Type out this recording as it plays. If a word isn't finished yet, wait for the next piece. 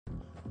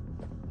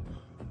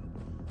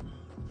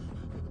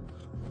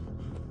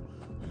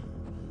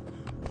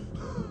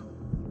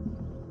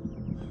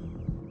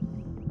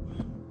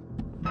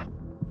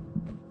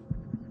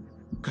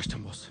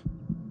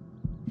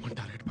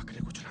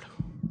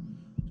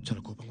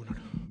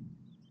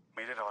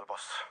మీరే రావాలి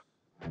boss,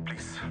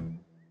 please.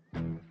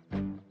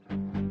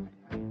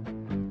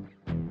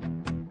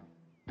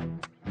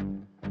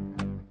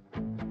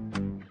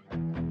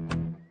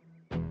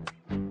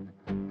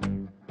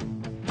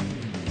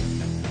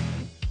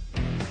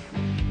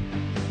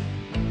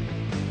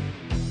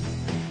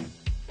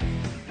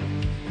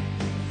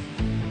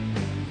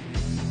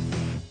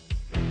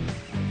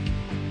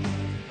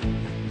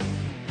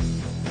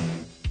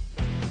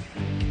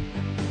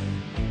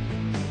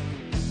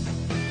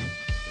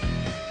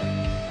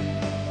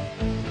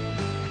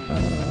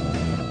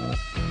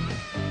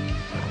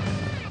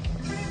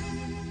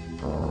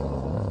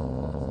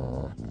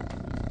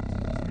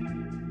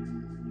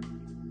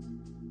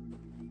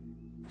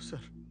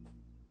 Sir.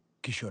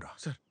 కిషోరా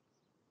sir.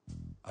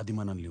 అది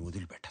మనల్ని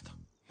వదిలిపెట్టదు.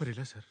 మరి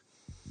ఎలా సార్?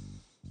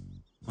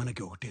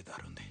 మనకి ఒకటే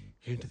దారుంది.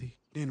 ఏంటిది?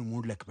 నేను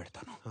 3 లెక్క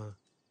పెడతాను,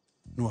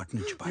 నువ్వు అటు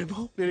నుంచి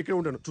పారిపో. నేను ఇక్కడ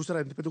ఉంటాను.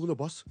 చూసారా ఎంత పెద్దగుందో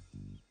బాస్?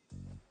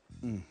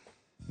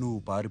 నువ్వు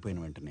పారిపోయిన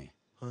వెంటనే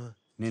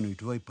నేను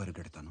ఇటువైపు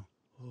పరిగెడతాను.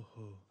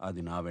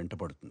 అది నా వెంట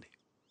పడుతుంది.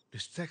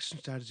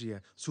 డిస్ట్రాక్షన్ స్ట్రాటజీయా?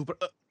 సూపర్.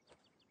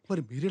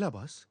 మరి మీరెలా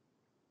బాస్?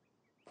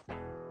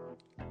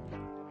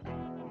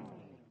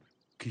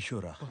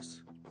 కిషోరా, బాస్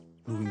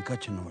నువ్వు ఇంకా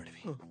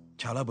చిన్నవాడివి,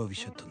 చాలా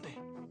భవిష్యత్తు ఉంది.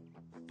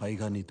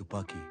 పైగా నీ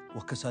తుపాకీ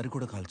ఒక్కసారి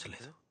కూడా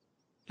కాల్చలేదు.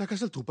 నాకు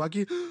అసలు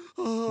తుపాకీ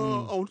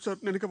అవును సార్,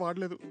 నేను ఇక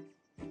వాడలేదు.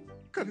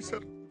 కానీ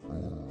సార్,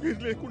 మీరు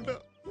లేకుండా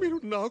మీరు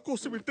నా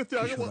కోసం ఇంత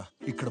త్యాగం. కిషోరా,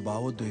 ఇక్కడ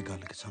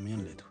భావోద్వేగాలకి సమయం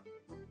లేదు.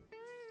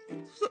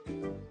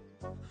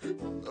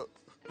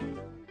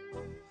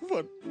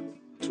 1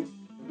 2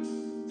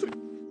 3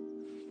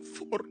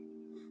 4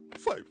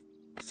 5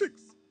 6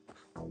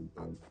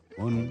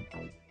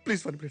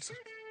 please 1 minute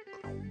sir.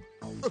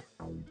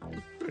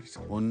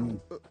 1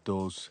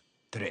 2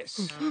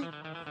 3.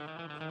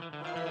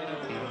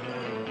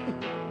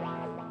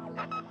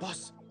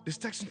 Boss,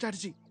 distraction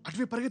strategy.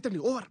 అటువే పరిగెత్తండి.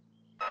 Over.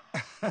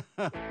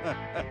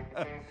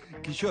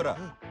 కిషోరా,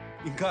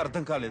 ఇంకా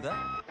అర్థం కాలేదా?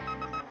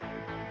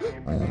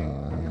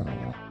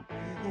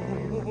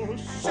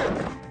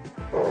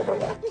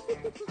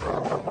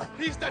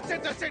 Please, that's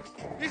it.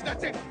 Please,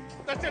 that's it.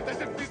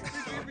 Please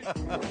leave me.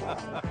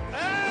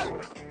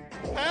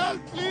 Help,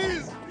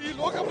 please. ఈ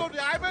లోకంలో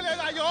న్యాయమే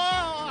లేదు. అయ్యో.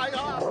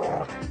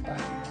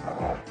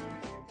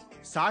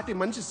 సాటి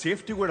మనిషి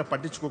సేఫ్టీ కూడా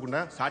పట్టించుకోకుండా,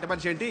 సాటి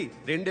మనిషి ఏంటి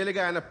 2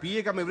 ఏళ్ళుగా ఆయన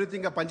పిఏకమ్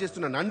ఎవ్రీథింగ్ గా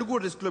పనిచేస్తున్న నన్ను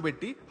కూడా రిస్క్ లో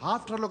పెట్టి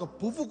ఆఫ్టర్ ఒక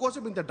పువ్వు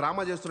కోసం ఇంత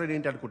డ్రామా చేస్తున్నాడు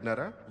ఏంటి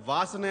అనుకుంటున్నారా?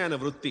 వాసనే ఆయన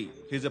వృత్తి.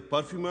 He's a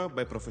perfumer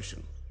by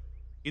profession.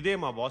 ఇదే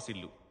మా బాస్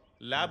ఇల్లు.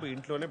 ల్యాబ్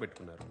ఇంట్లోనే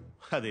పెట్టుకున్నారు.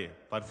 అదే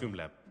పర్ఫ్యూమ్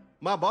ల్యాబ్.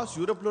 మా బాస్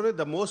యూరోప్ లోనే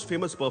ద మోస్ట్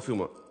ఫేమస్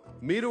పర్ఫ్యూమర్.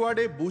 మీరు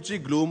వాడే బూచి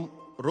గ్లూమ్,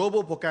 రోబో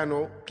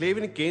పొకానో,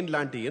 క్లేవిన్ కేన్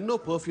లాంటి ఎన్నో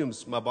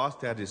పర్ఫ్యూమ్స్ మా బాస్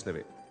తయారు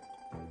చేసినవే.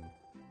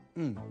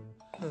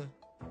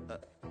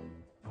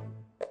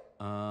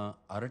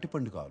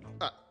 అరటిపండు కావాలి.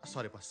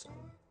 సారీ బాస్,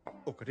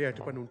 ఒకటే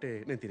అరటిపండు ఉంటే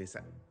నేను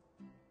తినేసా.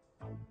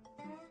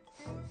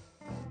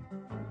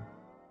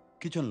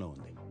 కిచెన్ లో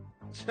ఉంది.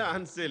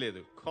 ఛాన్సే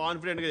లేదు.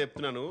 కాన్ఫిడెంట్ గా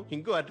చెప్తున్నాను,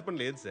 ఇంకో అరటిపండు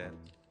లేదు సార్.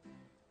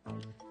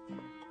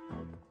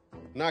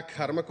 నా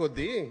కర్మ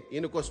కొద్దీ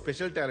ఈయనకో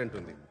స్పెషల్ టాలెంట్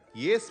ఉంది.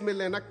 ఏ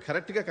స్మెల్ అయినా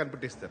కరెక్ట్ గా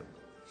కనిపెట్టిస్తారు.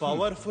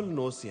 Powerful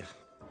nausea.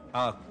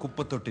 ఆ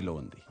కుప్ప తొట్టిలో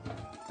ఉంది.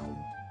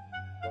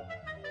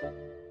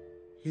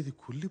 ఇది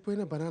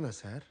కుళ్ళిపోయిన బనానా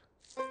సార్.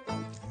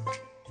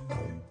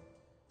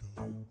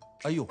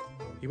 అయ్యో,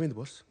 ఏమైంది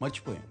బాస్?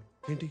 మర్చిపోయాను.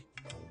 ఏంటి?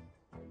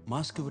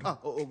 మాస్క్ ఎవరు?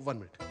 1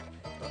 మినిట్.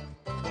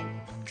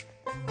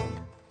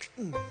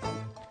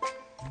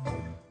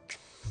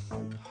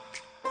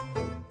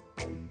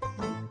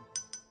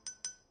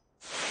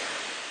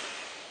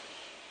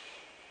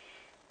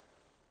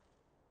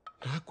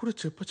 నాకు కూడా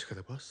చెప్పొచ్చు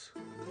కదా బాస్.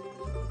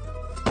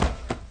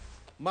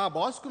 మా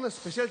బాస్ కున్న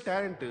స్పెషల్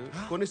టాలెంట్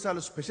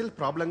కొన్నిసార్లు స్పెషల్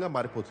ప్రాబ్లం గా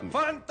మారిపోతుంది.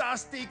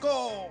 ఫాంటాస్టికో!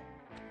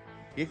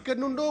 ఎక్కడి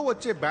నుండో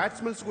వచ్చే బ్యాడ్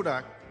స్మెల్స్ కూడా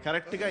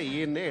కరెక్ట్ గా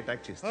ఈయన్నే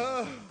అటాక్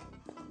చేస్తారు.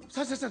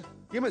 సార్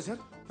ఏమైంది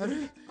సార్? అరే,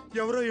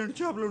 ఎవరో ఎండు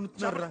చేపలు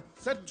ఉంటున్నారా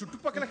సార్?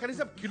 చుట్టుపక్కల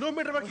కనీసం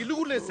కిలోమీటర్ వరకు ఇల్లు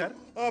కూడా లేదు సార్.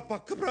 ఆ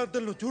పక్క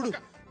ప్రాంతంలో చూడు.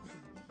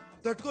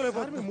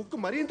 తట్టుకోలేకపోతే మీ ముక్కు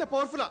మరీ ఇంత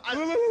పవర్ఫుల్.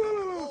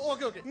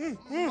 ఓకే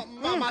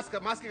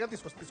మాస్క్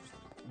తీసుకొస్తా.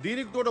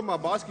 దీనికి తోడు మా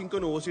బాస్ కి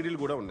ఇంకొన్ని ఓసిడీలు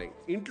కూడా ఉన్నాయి.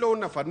 ఇంట్లో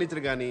ఉన్న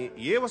ఫర్నిచర్ గానీ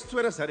ఏ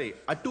వస్తువైనా సరే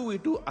అటు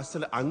ఇటు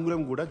అస్సలు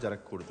అంగుళం కూడా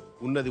జరగకూడదు.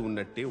 ఉన్నది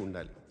ఉన్నట్టే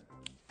ఉండాలి.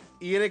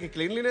 ఈయనకి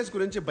క్లీన్లీనెస్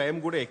గురించి భయం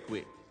కూడా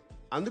ఎక్కువే.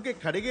 అందుకే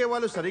కడిగే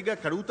వాళ్ళు సరిగా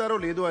కడుగుతారో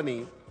లేదో అని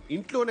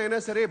ఇంట్లోనైనా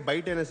సరే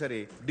బయటైనా సరే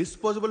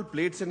డిస్పోజబుల్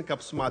ప్లేట్స్ అండ్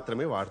కప్స్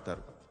మాత్రమే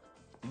వాడతారు.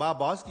 మా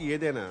బాస్కి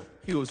ఏదైనా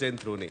యూజ్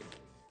అండ్ త్రోనే,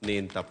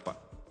 నేను తప్ప.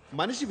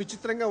 మనిషి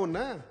విచిత్రంగా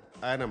ఉన్నా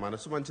ఆయన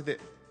మనసు మంచిదే.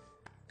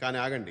 కానీ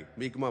ఆగండి,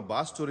 మీకు మా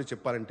బాస్ స్టోరీ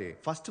చెప్పాలంటే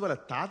ఫస్ట్ వాళ్ళ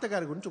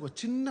తాతగారి గురించి ఒక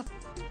చిన్న.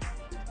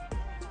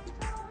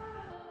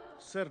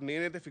 సార్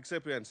నేనైతే ఫిక్స్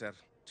అయిపోయాను సార్,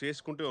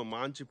 చేసుకుంటే ఓ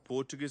మంచి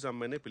పోర్చుగీస్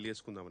అమ్మాయినే పెళ్లి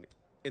చేసుకుందామని.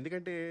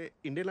 ఎందుకంటే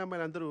ఇండియన్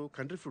అమ్మాయిలు అందరూ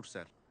కంట్రీ ఫ్రూట్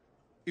సార్.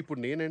 ఇప్పుడు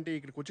నేనంటే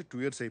ఇక్కడికి వచ్చి 2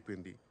 years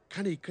అయిపోయింది.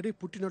 కానీ ఇక్కడే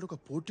పుట్టినాడు ఒక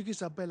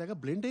పోర్చుగీస్ అబ్బాయి లాగా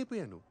బ్లెండ్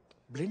అయిపోయాను.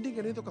 బ్లెండింగ్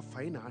అనేది ఒక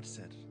ఫైన్ ఆర్ట్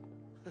సార్.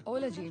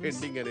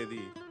 బ్లెండింగ్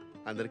అనేది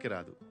అందరికీ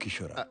రాదు.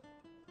 కిషోర్,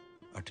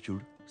 అటు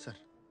చూడు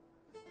సార్.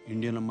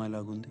 ఇండియన్ అమ్మాయి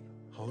లాగుంది.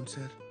 అవును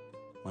సార్.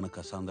 మన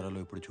కసాంధ్రాలో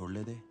ఇప్పుడు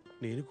చూడలేదే.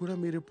 నేను కూడా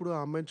మీరు ఎప్పుడు ఆ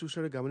అమ్మాయిని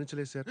చూసినట్టు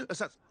గమనించలేదు sir.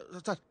 Sir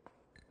sir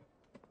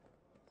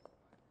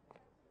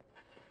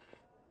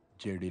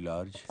JD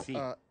large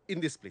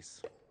in this place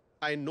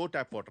I know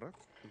tap water.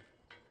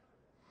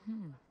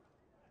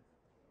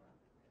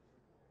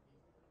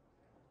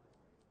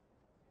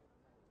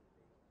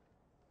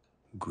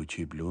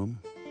 గుచి Bloom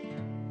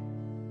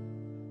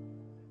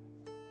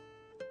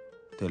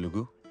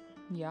Telugu.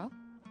 Yeah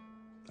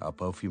ఆ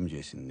పర్ఫ్యూమ్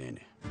చేసింది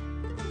నేనే.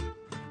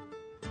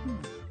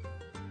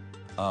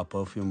 ఆ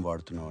పర్ఫ్యూమ్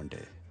వాడుతున్నావు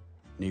అంటే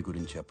నీ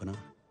గురించి చెప్పనా?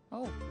 Oh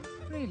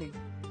really?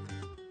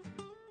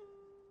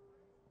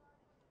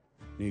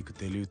 నీకు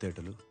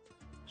తెలివితేటలు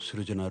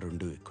సృజన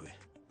రెండూ ఎక్కువే.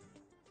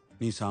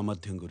 నీ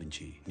సామర్థ్యం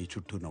గురించి నీ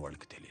చుట్టూ ఉన్న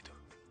వాళ్ళకి తెలీదు.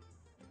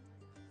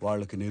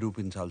 వాళ్ళకి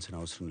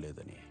నిరూపించాల్సిన అవసరం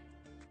లేదని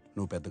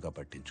నువ్వు పెద్దగా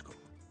పట్టించుకో.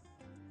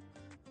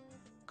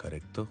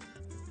 కరెక్టో?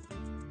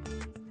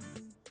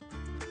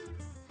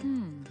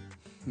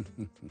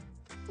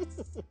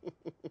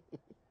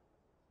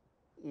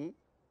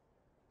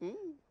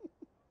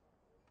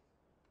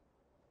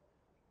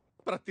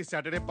 ప్రతి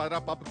సాటర్డే పదరా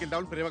పబ్కి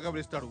వెళ్దామని ప్రేమగా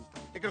పిలుస్తాడు.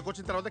 ఇక్కడికి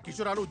వచ్చిన తర్వాత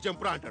కిషోరాలు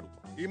జంపురా అంటాడు.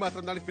 ఈ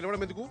మాత్రం దానికి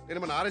పిలవడం ఎందుకు?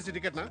 నేను మన RSC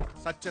టికెట్నా?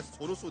 Satya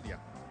Sonu సూదియా.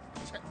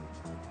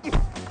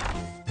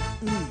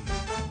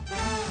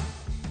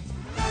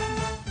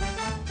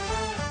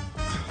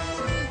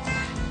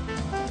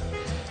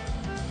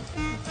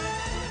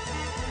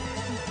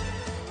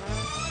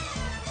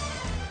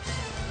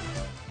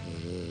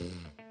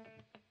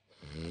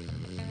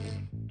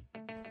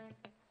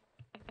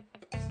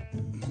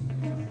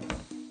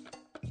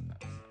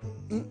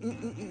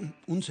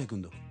 Un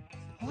segundo.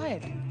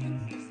 What?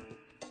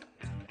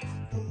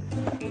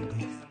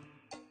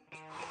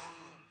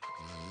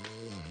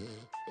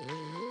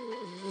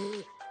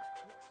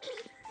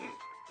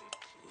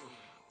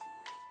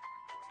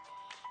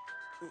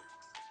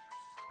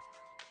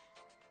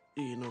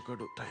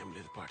 ఈయనొకడు time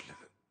లేదు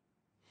పాడలేదు.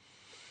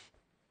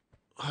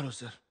 Hello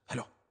sir.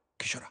 హలో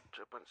కిషోరా,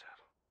 చెప్పండి సార్.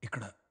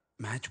 ఇక్కడ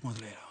మ్యాచ్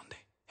మొదలయ్యేలా ఉంది.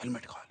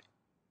 హెల్మెట్ కావాలి.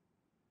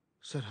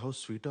 Sir how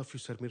sweet of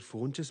you sir. మీరు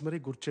ఫోన్ చేసి మరీ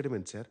గుర్తు చేయడం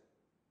ఏంటి సార్?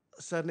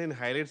 సార్ నేను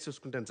హైలైట్స్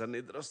చూసుకుంటాను సార్.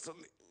 నిద్ర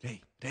వస్తుంది.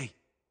 రేయ్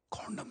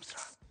కాండమ్స్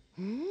రా.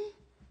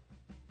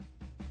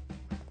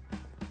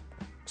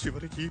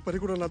 చివరికి ఈ పని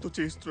కూడా నాతో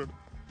చేయిస్తున్నాడు.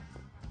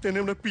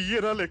 నేనేమన్నా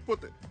పియ్యరా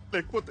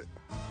లేకపోతే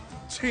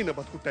చైనా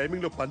బతుకు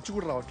టైమింగ్లో పంచు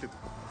కూడా రావట్లేదు.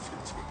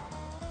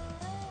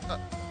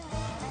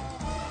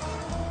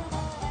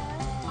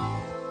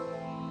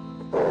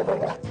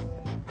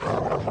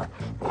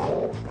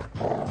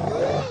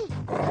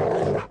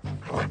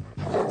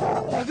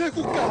 అదే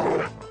కుక్క.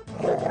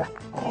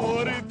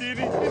 ఓరి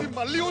దీని ఇది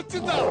మళ్ళీ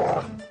వచ్చిందా?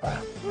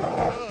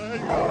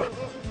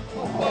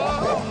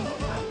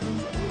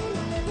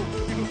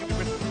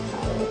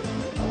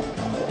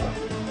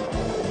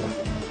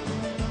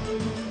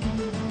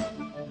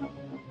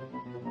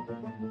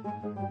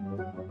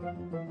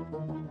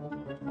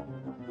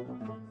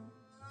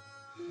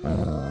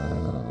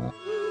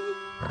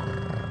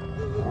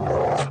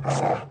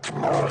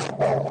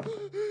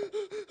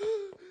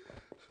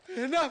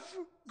 Enough!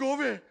 Go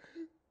away!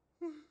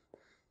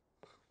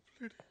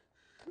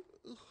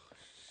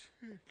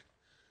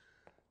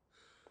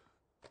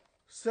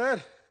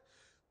 Sir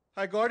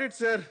I got it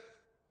sir.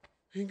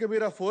 ఇంకా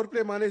మీరు ఆ 4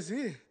 ప్లే మానేసి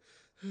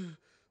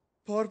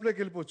పవర్ ప్లేకి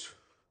వెళ్ళిపోవచ్చు.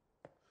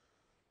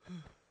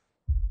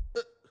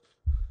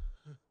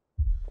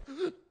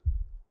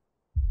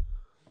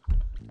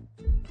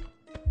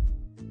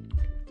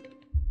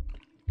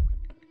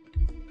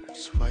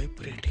 It's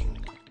vibrating.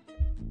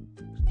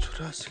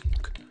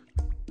 Jurassic.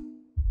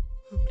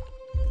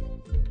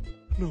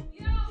 No.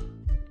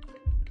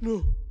 No.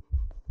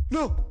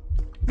 No.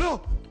 No.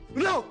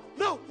 No.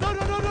 No. No.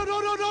 No. No. No. No.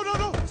 No. No. No.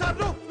 No. Sir,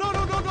 no. No.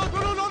 No. No. No.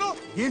 No. No. No.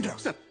 ఏంట్రా?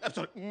 Sir, I'm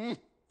sorry.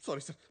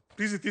 Sorry, sir.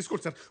 Please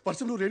తీసుకోండి sir.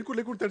 వర్షం నువ్వు rain coat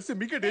లేకుండా తెలిస్తే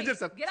మీకే danger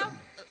sir. Get out.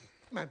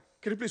 Ma'am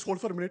can you please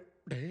hold for minute?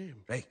 Dam.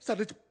 రేయ్ sir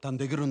తన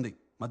దగ్గర ఉంది.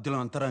 మధ్యలో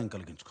అంతరాయం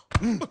కలిగించుకో.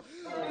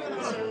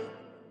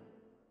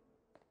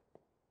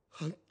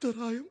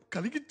 అంతరాయం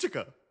కలిగించక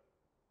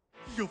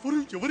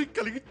ఎవరికి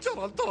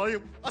కలిగించారు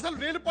అంతరాయం? అసలు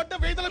నేను పడ్డ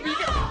వేదన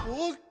మీకే.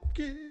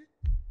 Okay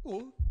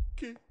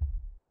okay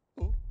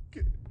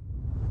okay.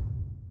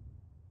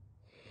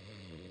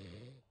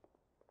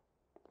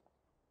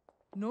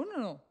 No.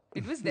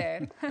 It was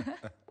there.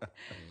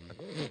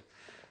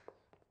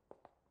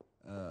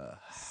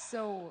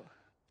 So,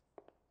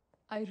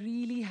 I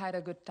really had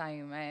a good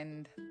time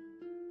and...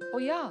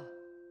 Oh yeah,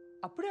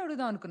 అప్పుడే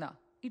అడుగుదాం అనుకున్నా.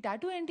 ఈ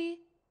టాటూ ఏంటి?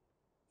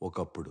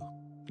 ఒకప్పుడు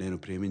నేను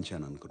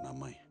ప్రేమించాను అనుకున్న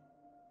అమ్మాయి.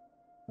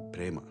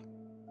 ప్రేమ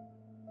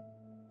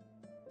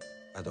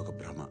అదొక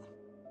భ్రమ.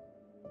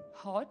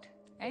 Hot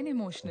and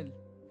emotional.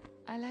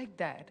 I like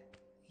that.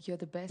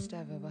 You're the best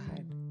I've ever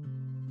had.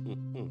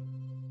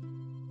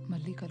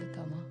 మళ్ళీ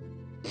కలుద్దామా?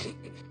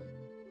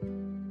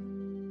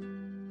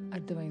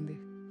 అర్థమైంది.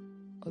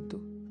 వద్దు.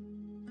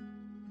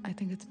 I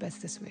think it's best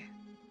this way.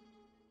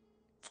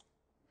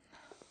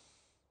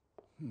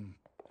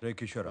 రే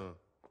కిషోరా,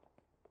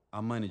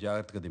 అమ్మాయిని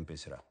జాగ్రత్తగా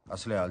దింపేసిరా.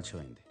 అసలే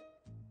ఆలస్యమైంది.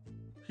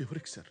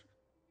 ఎవరికి సార్?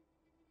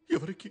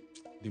 ఎవరికి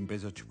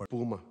దింపేసి వచ్చి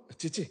పూమా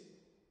చిచి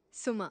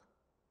సుమ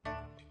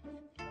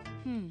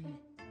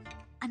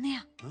అన్నయ్య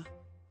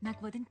నాకు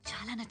వదిన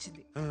చాలా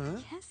నచ్చింది.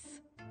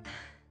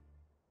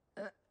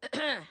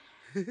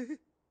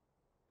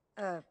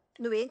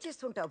 నువ్వేం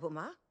చేస్తుంటావు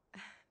భూమా?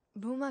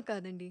 భూమా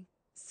కాదండి,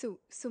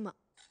 సుమ.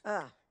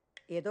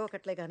 ఏదో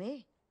ఒకట్లే గానీ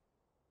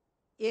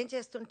ఏం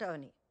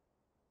చేస్తుంటావని.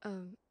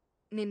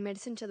 నేను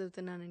మెడిసిన్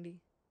చదువుతున్నానండి.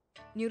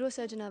 న్యూరో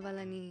సర్జన్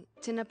అవ్వాలని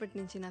చిన్నప్పటి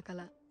నుంచి నా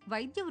కల.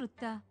 వైద్య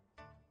వృత్తా?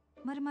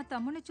 మరి మా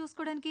తమ్ముడిని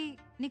చూసుకోవడానికి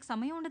నీకు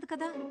సమయం ఉండదు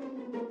కదా?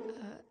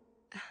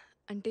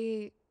 అంటే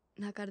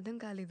నాకు అర్థం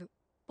కాలేదు.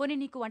 పోనీ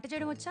నీకు వంట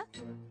చేయడం వచ్చా?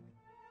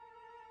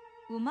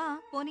 ఉమా,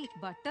 పోనీ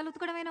బట్టలు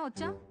ఉతకడమైనా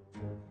వచ్చా?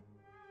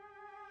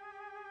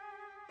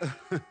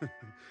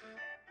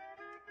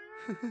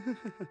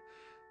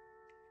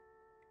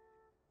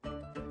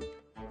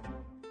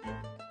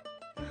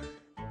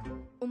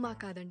 ఉమా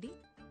కాదండి,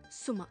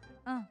 సుమ.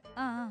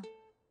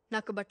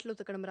 నాకు బట్టలు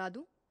ఉతకడం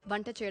రాదు,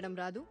 వంట చేయడం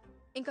రాదు,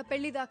 ఇంకా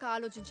పెళ్లి దాకా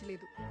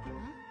ఆలోచించలేదు.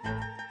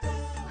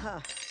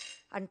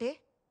 అంటే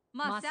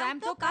మా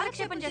శాంతో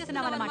కాలక్షేపం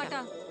చేస్తున్నావన్నమాట.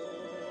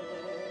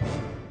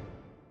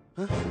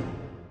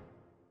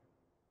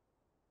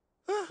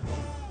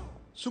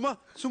 సుమా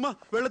సుమా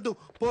వెళ్ళొద్దు,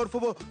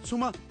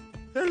 సుమా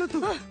వెళ్ళొద్దు.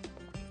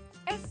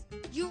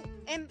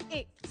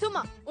 SUMA సుమ.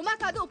 ఉమా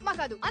కాదు, ఉప్మా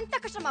కాదు. అంత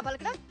కష్టమా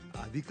పలకడా?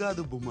 అది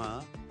కాదు బుమా.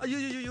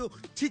 అయ్యో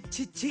చి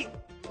చి చి.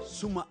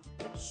 సుమా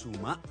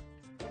సుమా.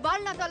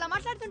 వాళ్ళు నాతో అలా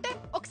మాట్లాడుతుంటే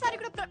ఒకసారి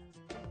కూడా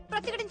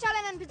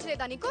ప్రతిఘటించాలని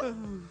అనిపించలేదా నీకు?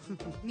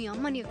 మీ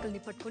అమ్మని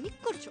అక్కల్ని పట్టుకొని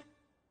కూర్చో.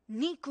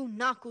 నీకు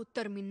నాకు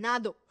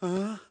terminado.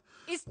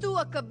 ఇస్తూ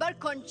అక్బర్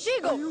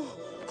కొంచిగో.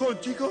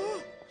 కొంచిగో.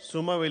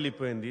 సుమ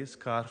వెళ్ళిపోయింది,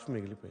 స్కార్ఫ్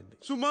మిగిలిపోయింది.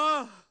 సుమా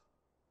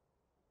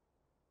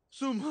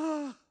సుమా.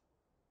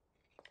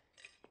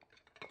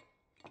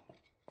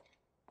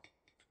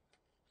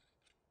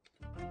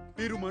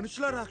 మీరు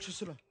మనుషుల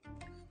రాక్షసులా?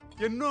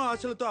 ఎన్నో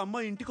ఆశలతో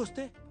అమ్మాయి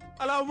ఇంటికొస్తే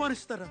అలా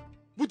అవమానిస్తారా?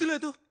 బుద్ధి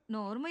లేదు.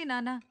 నోర్మై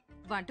నాన్న,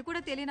 వంట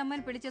కూడా తెలియని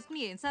అమ్మాయిని పెళ్లి చేసుకుని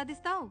ఏం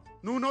సాధిస్తావు?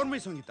 నువ్వు నోర్మై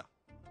సంగీత.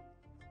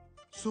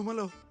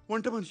 సుమలో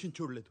వంట మనిషిని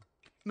చూడలేదు,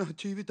 నా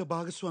జీవిత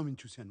భాగస్వామిని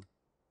చూశాను.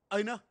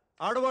 అయినా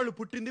ఆడవాళ్ళు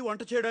పుట్టింది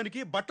వంట చేయడానికి,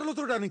 బట్టలు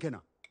తోడానికేనా?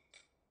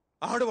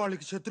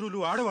 ఆడవాళ్ళకి శత్రువులు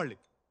ఆడవాళ్ళే,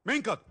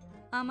 మేం కాదు.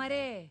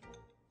 మరే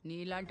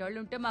నీలాంటి వాళ్ళు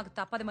ఉంటే మాకు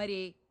తప్పదు. మరి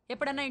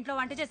ఎప్పుడన్నా ఇంట్లో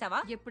వంట చేసావా?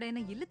 ఎప్పుడైనా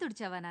ఇల్లు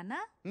తుడిచావా నాన్న?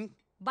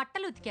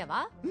 బట్టలు ఉతికావా?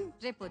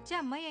 రేపు వచ్చే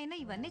అమ్మాయి అయినా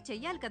ఇవన్నీ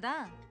చెయ్యాలి కదా.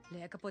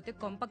 లేకపోతే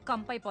కొంప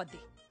కంపైపోద్ది.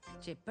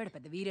 చెప్పాడు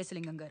పెద్ద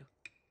వీరేశలింగం గారు.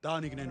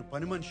 దానికి నేను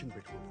పని మనిషిని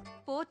పెట్టుకున్నాను.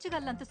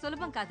 పోర్చుగల్ అంత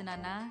సులభం కాదు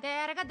నాన్న.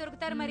 తేరగా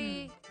దొరుకుతారు. మరి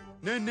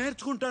నేను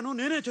నేర్చుకుంటాను,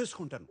 నేనే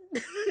చేసుకుంటాను.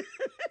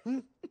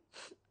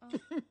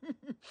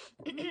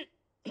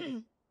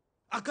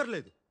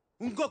 అక్కర్లేదు,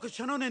 ఇంకొక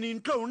క్షణం నేను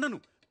ఇంట్లో ఉండను,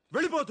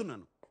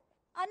 వెళ్ళిపోతున్నాను.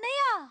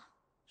 అన్నయ్య!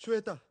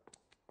 శ్వేత,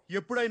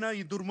 ఎప్పుడైనా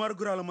ఈ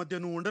దుర్మార్గురాల మధ్య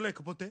నువ్వు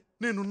ఉండలేకపోతే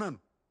నేనున్నాను.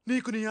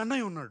 నీకు నీ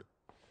అన్నయ్య ఉన్నాడు.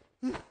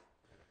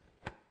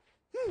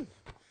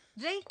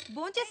 రై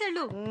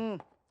భోంచేసేళ్ళు.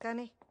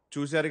 కానీ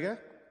చూశారుగా,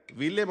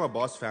 వీళ్ళే మా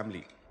బాస్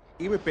ఫ్యామిలీ.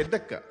 ఈమె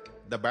పెద్దక్క,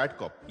 ద బ్యాడ్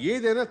కాప్.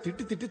 ఏదైనా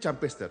తిట్టి తిట్టి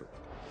చంపేస్తారు.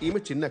 ఈమె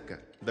చిన్నక్క,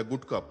 ద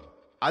గుడ్ కాప్.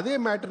 అదే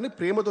మ్యాటర్ని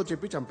ప్రేమతో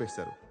చెప్పి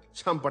చంపేస్తారు.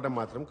 చంపటం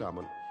మాత్రం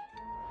కామన్.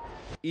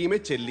 ఈమె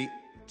చెల్లి.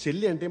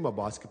 చెల్లి అంటే మా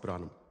బాస్కి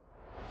ప్రాణం.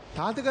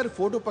 తాతగారి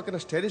ఫోటో పక్కన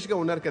స్టైలిష్ గా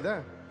ఉన్నారు కదా,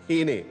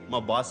 ఈయనే మా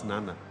బాస్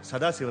నాన్న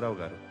సదాశివరావు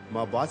గారు.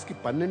 మా బాస్ కి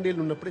 12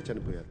 ఏళ్ళు ఉన్నప్పుడే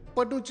చనిపోయారు.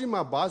 అప్పటి నుంచి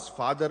మా boss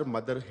father,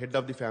 mother, head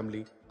of the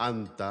family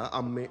అంతా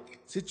అమ్మే.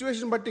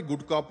 సిచ్యువేషన్ బట్టి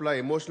గుడ్ కాప్ లా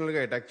ఎమోషనల్ గా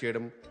అటాక్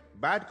చేయడం,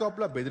 బ్యాడ్ కాప్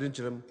లా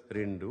బెదిరించడం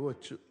రెండూ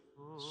వచ్చు.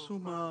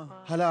 సుమా.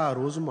 అలా ఆ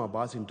రోజు మా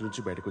బాస్ ఇంటి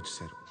నుంచి బయటకు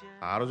వచ్చేసారు.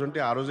 ఆ రోజు అంటే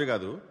ఆ రోజే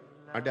కాదు,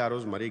 అంటే ఆ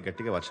రోజు మరీ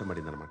గట్టిగా వర్షం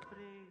పడింది అనమాట.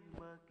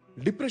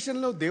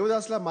 డిప్రెషన్ లో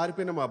దేవదాస్లా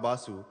మారిపోయిన మా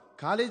బాసు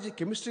కాలేజీ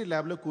కెమిస్ట్రీ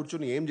ల్యాబ్ లో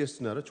కూర్చొని ఏం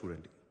చేస్తున్నారో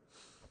చూడండి.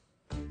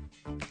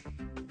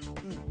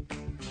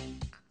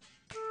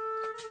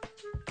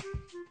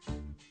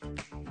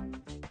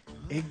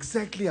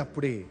 ఎగ్జాక్ట్లీ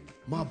అప్పుడే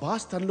మా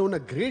బాస్ తనలో ఉన్న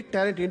గ్రేట్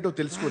టాలెంట్ ఏంటో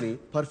తెలుసుకొని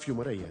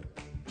పర్ఫ్యూమర్ అయ్యారు.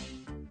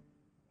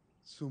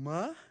 సుమా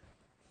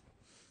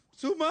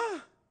సుమా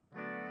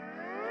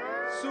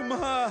సుమా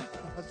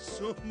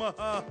సుమా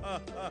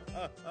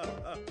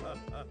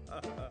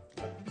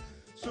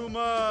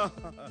సుమా.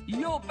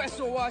 యో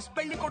పెసోవాస్,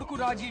 పెళ్లి కొడుకు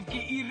రాజీవ్ కి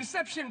ఈ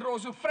రిసెప్షన్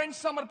రోజు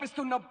ఫ్రెండ్స్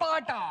సమర్పిస్తున్న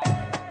పాట.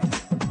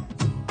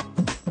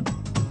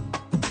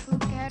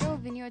 Quero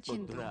vinho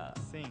tinto.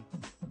 Sim.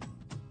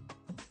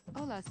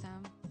 Olá,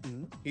 Sam.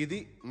 ఇది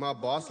మా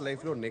బాస్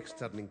లైఫ్ లో next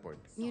turning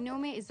point. Meu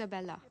nome é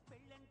Isabella.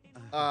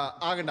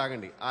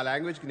 ఆగండి, ఆ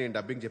లాంగ్వేజ్ కి నేను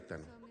డబ్బింగ్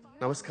చెప్తాను.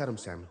 నమస్కారం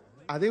శామ్.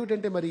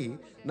 అదేమిటంటే మరి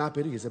నా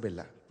పేరు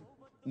ఇజబెల్లా.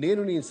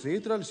 నేను నీ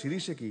స్నేహితురాలు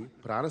శిరీషకి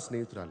ప్రాణ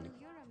స్నేహితురాల్ని.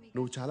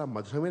 నువ్వు చాలా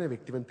మధురమైన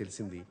వ్యక్తివని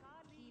తెలిసింది.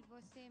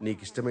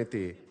 నీకు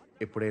ఇష్టమైతే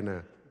ఎప్పుడైనా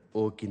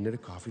ఓ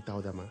కిన్నెడు కాఫీ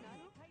తాగుదామా?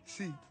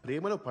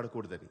 ప్రేమలో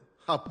పడకూడదని.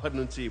 అప్పటి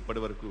నుంచి ఇప్పటి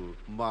వరకు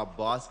మా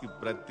బాస్ కి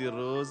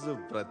ప్రతిరోజు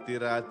ప్రతి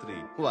రాత్రి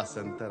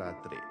వసంత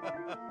రాత్రి.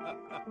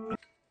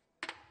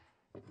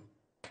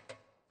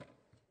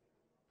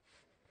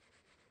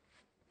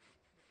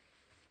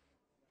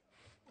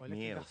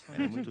 Meu,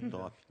 é muito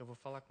top. Eu vou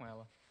falar com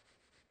ela.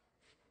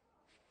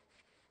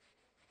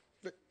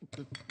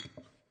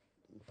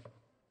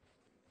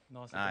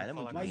 Nossa, ela é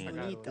muito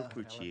linda. Eu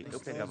curti. Eu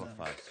pegava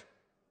fácil.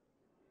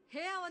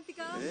 Hey Avantika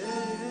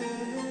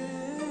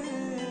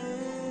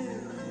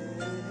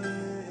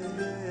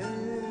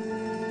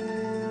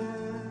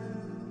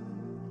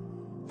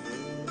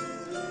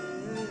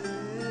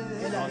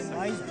Ela é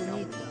mais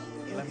bonita.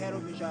 Eu quero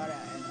beijar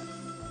ela.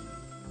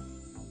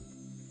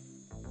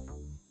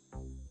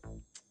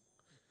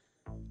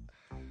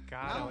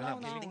 Cara, Não, olha não,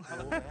 aquele não.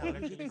 fala com ela,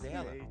 aquele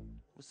dela.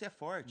 Você é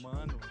forte.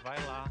 Mano, vai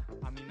lá.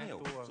 A mina é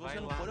tua, se vai você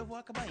não lá. for, eu vou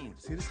acabar indo.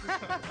 Seriously?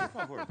 Por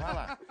favor, vai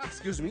lá.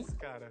 Excuse me?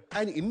 Cara.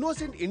 An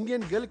innocent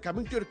Indian girl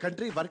coming to your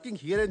country, working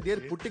here and there,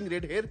 putting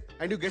red hair,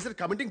 and you guys are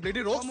committing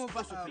bloody rogues?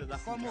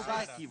 Como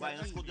vai? Aqui, vai,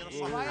 nós escondendo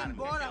sua Vai cara.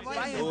 embora,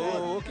 vai Oh,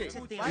 embora. okay.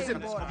 Vai Listen,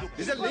 embora.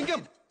 listen,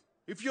 Lingam.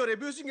 If you are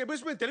abusing me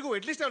in Telugu,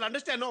 at least I will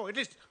understand, no? At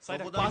least. Sai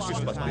daqui. Pass this,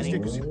 pass. Please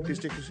take your seat. Please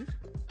take your seat.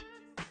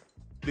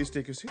 Please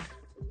take your seat.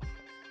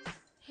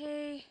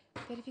 Hey,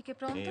 verifique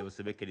pronto? Ei,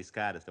 você vê que aqueles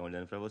caras estão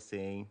olhando pra você,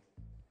 hein?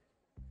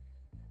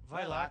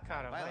 Vai lá,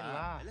 cara, vai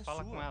lá. Ela é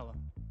Fala sua. com ela.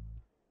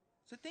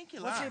 Você tem que ir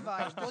lá. Você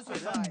vai.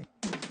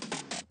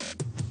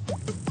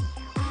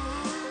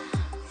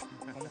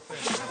 Como foi?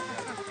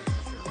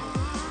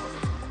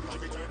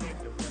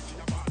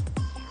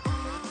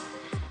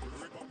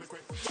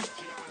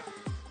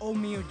 Oh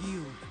meu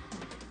Deus.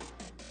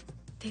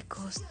 Te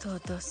costó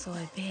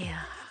soy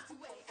bea.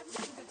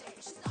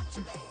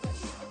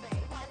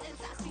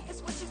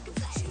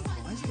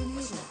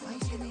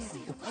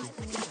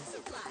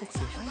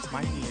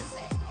 Mais dinheiro.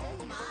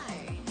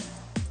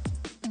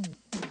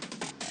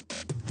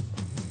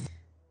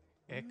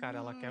 É, cara,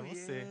 ela quer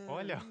você.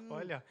 Olha,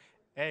 olha.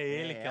 É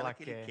ele que ela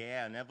que ele quer.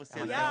 quer, não é você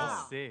Ela não.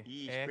 quer você.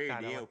 Ixi, É,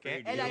 cara, ela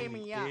quer perdeu. Ela é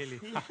minha.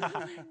 ele.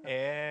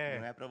 É.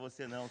 Não é pra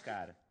você não,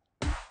 cara.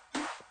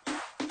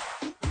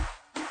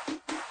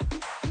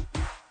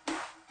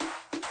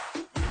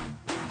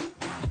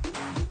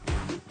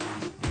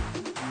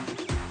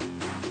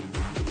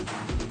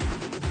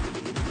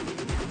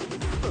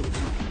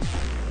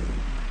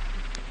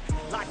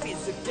 Life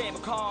is a game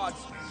of cards.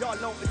 Y'all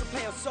know it's a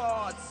play of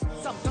swords.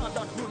 Sometimes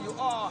on who you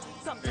are.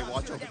 Sometimes Hey,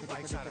 watch out.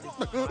 Vai, cara.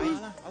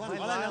 Vai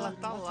lá, ela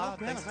tá lá,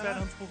 tá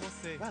esperando por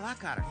você. Vai lá,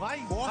 cara. Vai,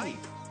 corre.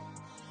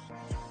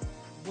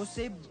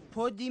 Você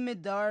pode me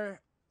dar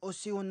o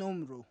seu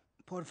número,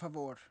 por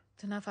favor?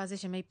 Tu não fazes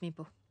chamei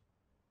pipo.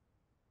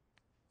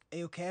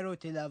 Eu quero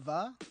te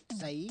levar,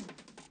 sair.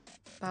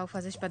 Pau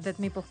fazes para de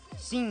mipo.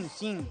 Sim,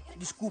 sim.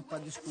 Desculpa,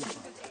 desculpa.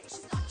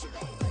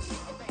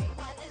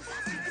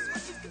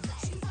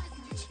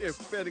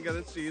 చెప్పాను కదా,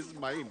 she is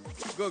mine.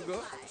 Go, go.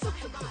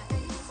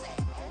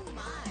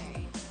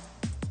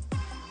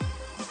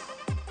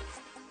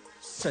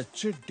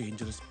 Such a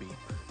dangerous babe.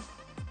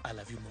 I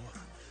love you more.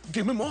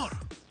 Give me more.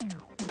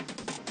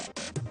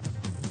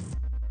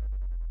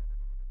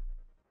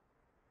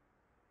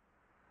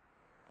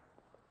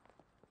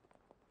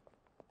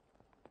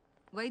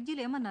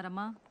 వైద్యులు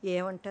ఏమన్నారమ్మా?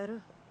 ఏమంటారు?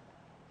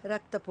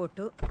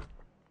 రక్తపోటు,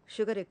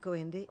 sugar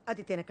ఎక్కువైంది,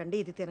 అది తినకండి,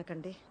 ఇది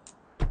తినకండి.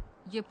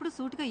 ఎప్పుడు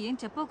సూటిగా ఏం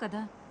చెప్పవు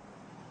కదా.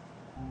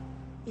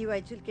 ఈ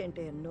వైద్యులకి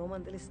ఏంటి ఎన్నో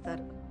మందులు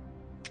ఇస్తారు.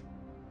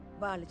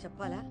 వాళ్ళు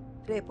చెప్పాలా?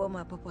 రేపో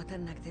మాపో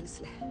పోతాను, నాకు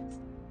తెలుసులే.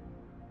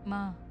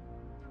 మా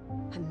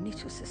అన్నీ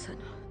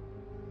చూసేసాను.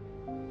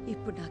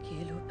 ఇప్పుడు నాకు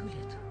ఏ లోటు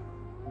లేదు.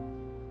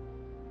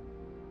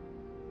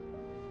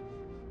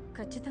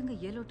 ఖచ్చితంగా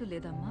ఏ లోటు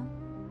లేదమ్మా.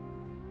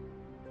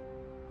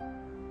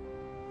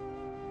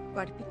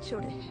 వాడి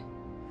పిచ్చోడే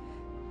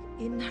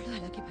ఇన్నాళ్ళు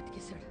అలాగే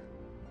బతికేశాడు.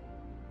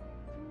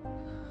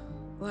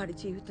 వాడి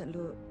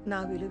జీవితంలో నా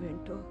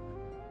విలువేంటో,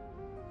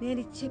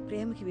 నేనిచ్చే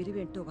ప్రేమకి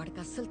విలువేంటో వాడికి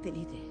అస్సలు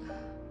తెలియదే.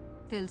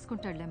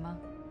 తెలుసుకుంటాడులేమ్మా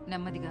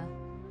నెమ్మదిగా.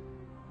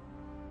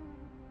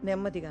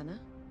 నెమ్మదిగానా?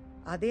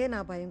 అదే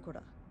నా భయం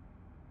కూడా.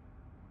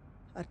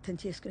 అర్థం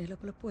చేసుకునే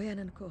లోపల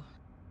పోయాననుకో,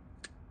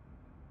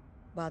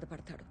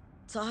 బాధపడతాడు,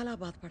 చాలా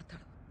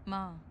బాధపడతాడు.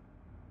 మా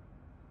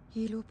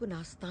ఈలోపు నా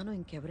స్థానం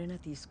ఇంకెవరైనా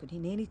తీసుకుని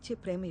నేనిచ్చే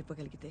ప్రేమ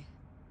ఇవ్వగలిగితే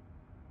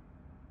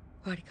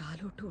వాడికి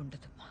ఆలోటు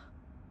ఉండదమ్మా.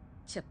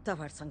 చెప్తా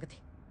వాడి సంగతి,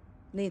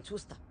 నేను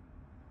చూస్తా.